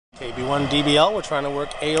KB1DBL, we're trying to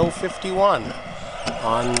work AO-51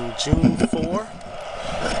 on June 4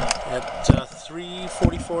 at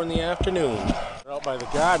 3:44 in the afternoon. We're out by the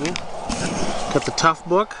garden. Got the Tough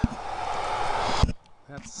book.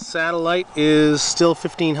 That satellite is still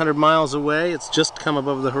 1,500 miles away. It's just come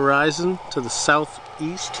above the horizon to the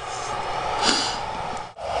southeast.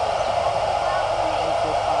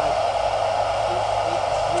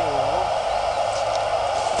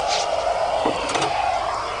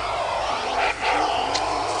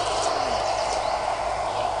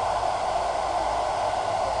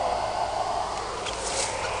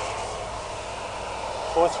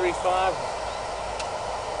 Four, 3-5,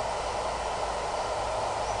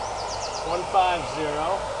 150. You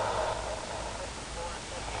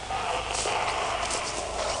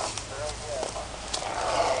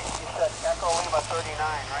said Echo Lima 39,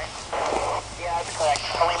 right? Yeah, that's correct.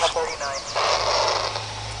 Lima 39.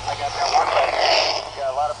 I got that one back.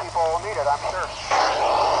 Yeah, a lot of people will need it, I'm sure.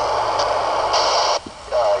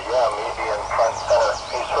 Yeah, maybe in front center.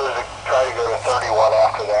 He's supposed to try to go to 31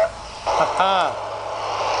 after that. Haha!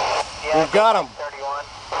 Yeah, We've got him. 31.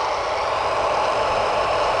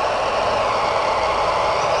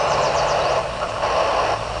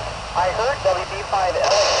 I heard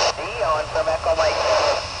WB5LD on from Echo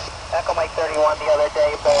Mike 31 the other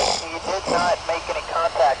day, but he did not make any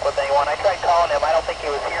contact with anyone. I tried calling him. I don't think he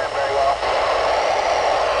was hearing very well.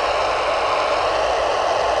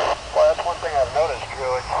 Well, that's one thing I've noticed,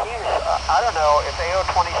 Drew. It seems, I don't know if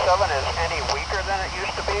AO-27 is any weaker than it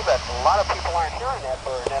used to be, but a lot of people aren't hearing that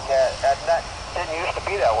bird, and that didn't used to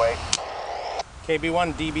be that way.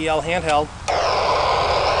 KB1DBL handheld.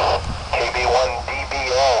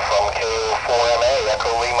 KB1DBL from KO-4MA,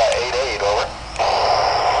 Echo Lima 88, over.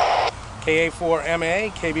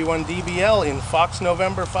 KA4MA, KB1DBL in Fox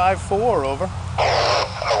November 5-4, over.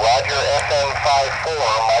 Roger, FN54,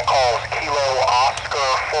 my call's Kilo Oscar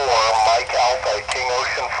 4, Mike Alpha, King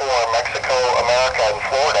Ocean 4, Mexico, America, and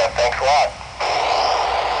Florida. Thanks a lot.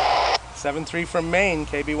 7-3 from Maine,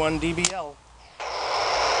 KB1DBL.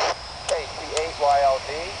 KC8YLD,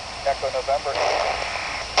 Echo November 8.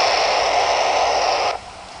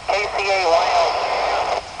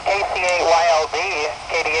 KC8YLD,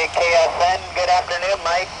 KD8KSN, good afternoon,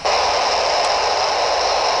 Mike.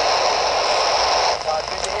 Good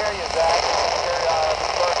to hear you, Zach.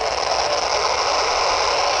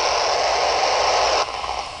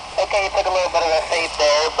 Okay, you took a little bit of a fade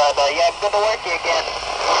there, but yeah, good to work you again.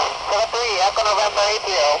 7-3, Echo November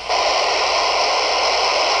 80.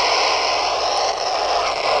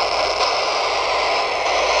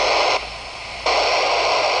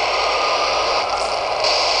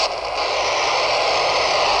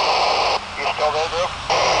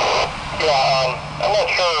 Yeah, I'm not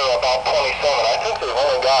sure about 27. I think they've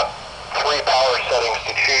only got 3 power settings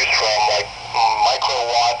to choose from, like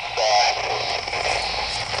microwatts.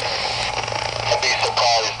 I'd be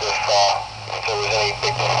surprised if there was any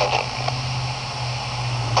big difference.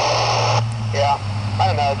 Yeah, I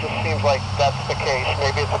don't know. It just seems like that's the case.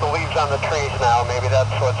 Maybe it's the leaves on the trees now. Maybe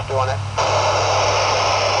that's what's doing it.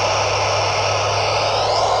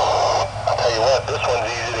 I'll tell you what, this one's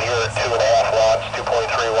easy to hear at 2.5 watts,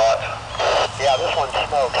 2.3 watts. Yeah, this one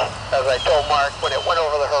smokes. As I told Mark, when it went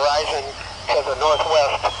over the horizon to the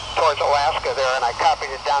northwest towards Alaska there, and I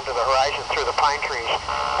copied it down to the horizon through the pine trees,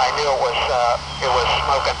 I knew it was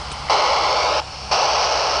smoking.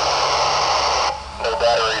 No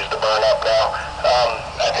batteries to burn up now.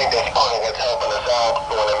 I think that's part of what's helping us out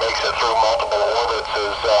when it makes it through multiple orbits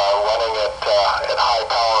is running at high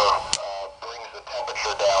power brings the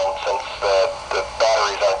temperature down since the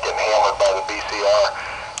batteries aren't getting hammered by the BCR.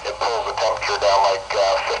 It pulls the temperature down like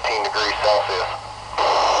 15 degrees Celsius.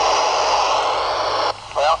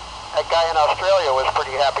 Well, that guy in Australia was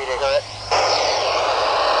pretty happy to hear it.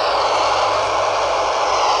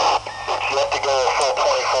 It's yet to go a full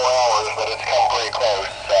 24 hours, but it's come pretty close.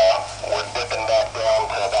 We're dipping back down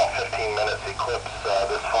to about 15 minutes eclipse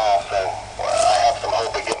this fall, so I have some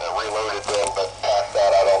hope of getting it reloaded then, but past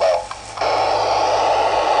that, I don't know.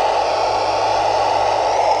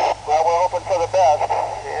 Well, we're hoping for the best.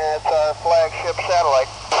 It's our flagship satellite.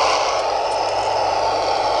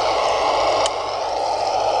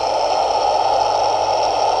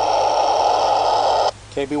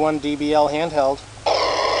 KB1DBL handheld.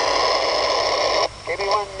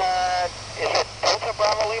 KB1, is it Delta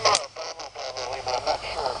Bravo Lima or Bravo Lima? I'm not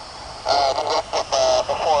sure. We worked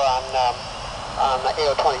before on the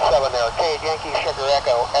AO-27 there. Yankee Sugar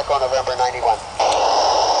Echo November 91.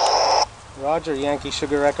 Roger, Yankee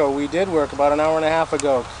Sugar Echo. We did work about an hour and a half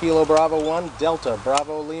ago. Kilo Bravo 1, Delta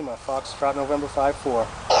Bravo Lima, Foxtrot November 5-4. Okay,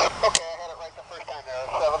 I had it right the first time there.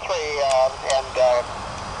 7-3. and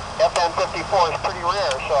FM54 is pretty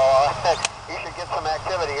rare, so you should get some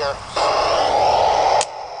activity here.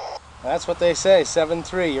 That's what they say,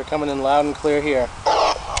 7-3. You're coming in loud and clear here.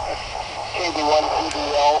 KB1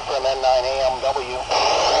 DBL from N9AMW.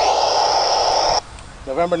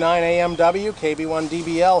 November 9 AMW, KB1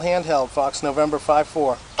 DBL, handheld, Fox November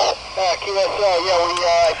 5-4. QSL,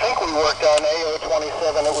 yeah, I think we worked on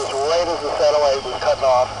AO-51. It was right as the satellite was cutting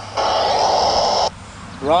off.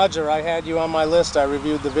 Roger, I had you on my list. I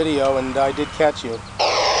reviewed the video and I did catch you.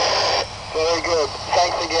 Very good.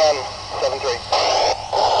 Thanks again, 7-3.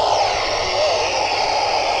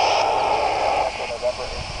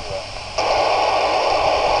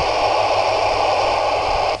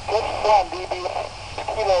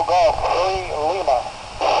 Kilo Golf 3 Lima.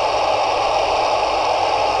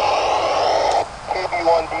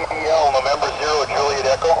 KB1 DBL, November 0 Juliet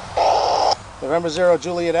Echo. November 0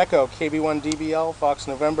 Juliet Echo, KB1 DBL, Fox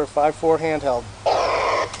November 5-4, handheld.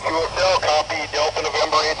 QSL, copy Delta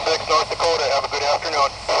November 86 North Dakota. Have a good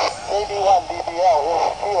afternoon. KB1 DBL,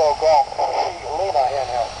 here's Kilo Golf 3 Lima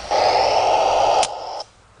handheld.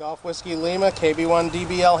 Golf Whiskey Lima, KB1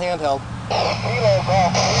 DBL, handheld. Kilo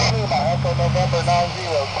Golf 3 Lima, Echo November 90,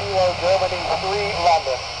 Kilo Germany 3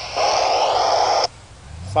 London.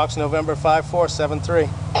 Fox November 5-4, 7-3.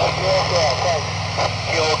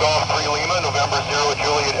 Kilo Golf 3 Lima, November 0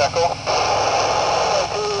 Juliet Echo.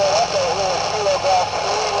 Kilo Golf 3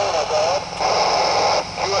 Lima, go ahead.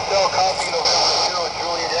 QSL copy November 0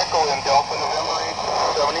 Juliet Echo in Delta November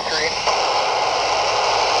 873.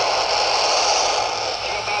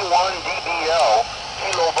 GB1 DBL,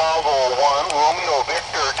 Kilo Bravo 1, Romeo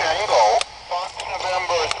Victor Tango, Fox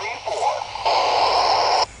November 3-4.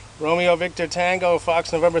 Romeo Victor Tango,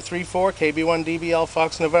 Fox November 3-4, KB1 DBL,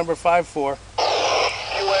 Fox November 5-4.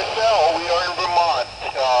 QSL, we are in Vermont.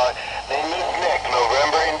 Name is Nick,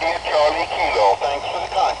 November India Charlie Kilo. Thanks for the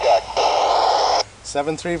contact.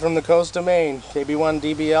 7-3 from the coast of Maine, KB1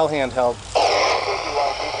 DBL, handheld.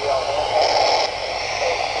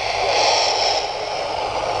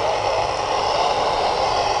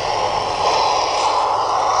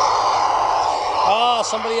 Oh,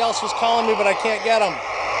 somebody else was calling me, but I can't get him.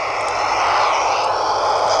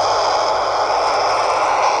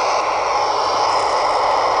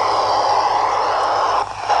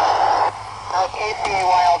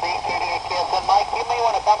 KCYLD, KDAK said, Mike, you may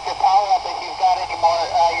want to bump your power up if you've got any more.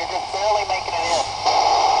 You're just barely making it in.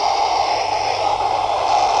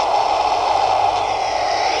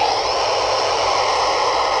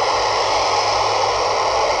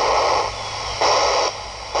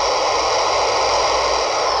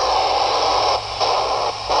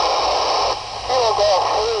 Kilo Golf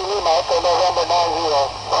 3 Lima, Echo November 90.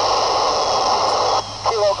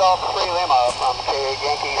 Kilo Golf 3 Lima from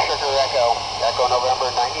Yankee Sugar Echo, Echo November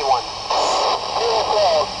 91.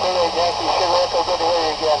 QSL, Yankee Sugar Echo, good to hear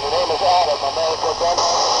you again. Your name is Adam, America, Denmark,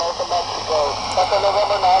 America, Mexico, Echo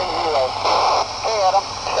November 90. Hey Adam,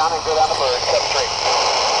 sounding good on the bird, 7-3.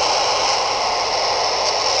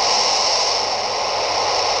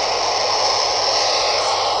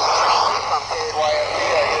 From KYSC,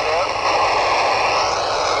 are you there?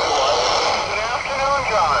 Good afternoon,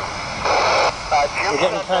 John. We're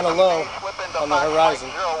getting kind of low on the horizon.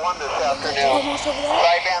 01 this afternoon.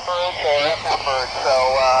 Sideband birds or FM birds, so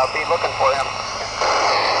be looking for him.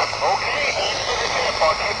 Okay, thanks for the tip.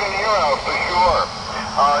 I'll keep an ear out for sure.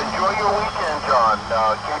 Enjoy your weekend, John.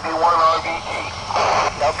 KB1 RVT.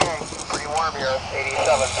 Okay, pretty warm here. 87,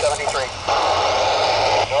 73.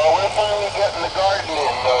 We're finally getting the garden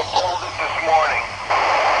in. Killed it this morning.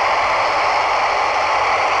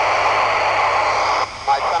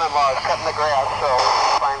 My son-in-law is cutting the grass, so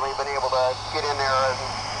finally been able to get in there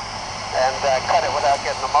and cut it without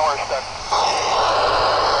getting the mower stuck.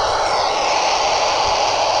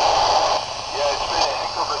 Yeah, it's been a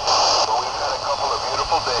heck of a time, but we've had a couple of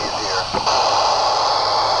beautiful days here.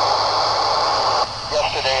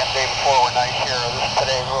 Yesterday and the day before were nice here.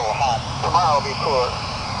 Today's a little hot. Tomorrow will be cooler.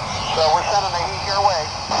 So we're sending the heat your way.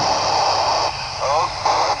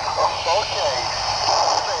 Okay.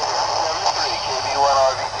 KB1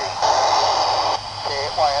 RVT.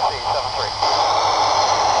 KYSE 7-3.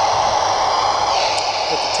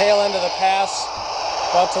 At the tail end of the pass,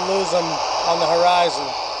 about to lose them on the horizon.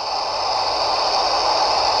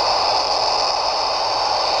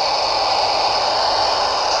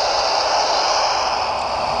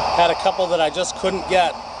 Had a couple that I just couldn't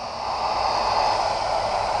get.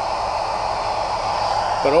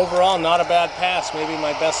 But overall, not a bad pass. Maybe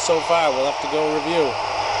my best so far. We'll have to go review.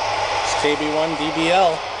 It's KB1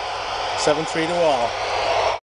 DBL, 7-3 to all.